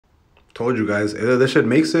Told you guys, either this shit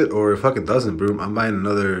makes it or it fucking doesn't, bro. I'm buying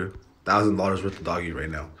another $1,000 worth of doggy right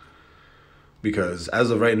now. Because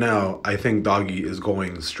as of right now, I think doggy is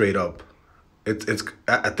going straight up. It's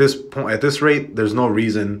at this point, at this rate, there's no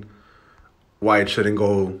reason why it shouldn't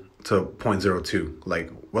go to 0.02.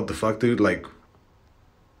 Like, what the fuck, dude? Like,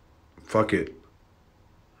 fuck it.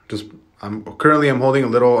 Just I'm holding a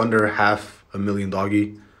little under half a million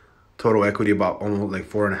doggy. Total equity about almost like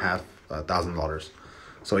 $4,500.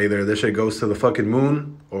 So either this shit goes to the fucking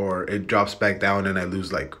moon or it drops back down and I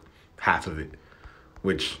lose like half of it,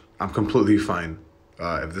 which I'm completely fine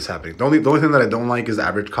if this happening. The only thing that I don't like is the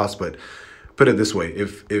average cost. But put it this way: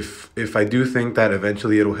 if I do think that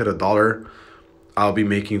eventually it'll hit $1, I'll be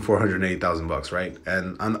making $480,000, right?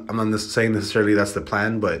 And I'm not saying necessarily that's the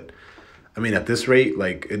plan, but I mean at this rate,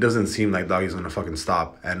 like it doesn't seem like doggy's gonna fucking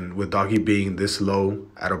stop. And with doggy being this low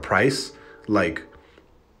at a price, like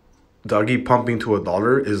doggy pumping to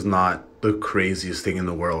 $1 is not the craziest thing in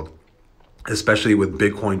the world, especially with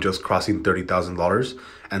Bitcoin just crossing $30,000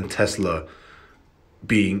 and Tesla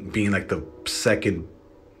being like the second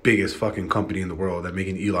biggest fucking company in the world and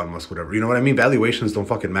making Elon Musk whatever. You know what I mean? Valuations don't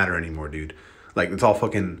fucking matter anymore, dude. Like it's all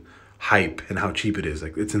fucking hype and how cheap it is.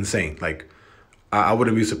 Like it's insane. Like I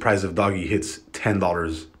wouldn't be surprised if doggy hits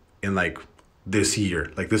 $10 in like this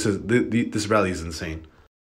year. Like this rally is insane.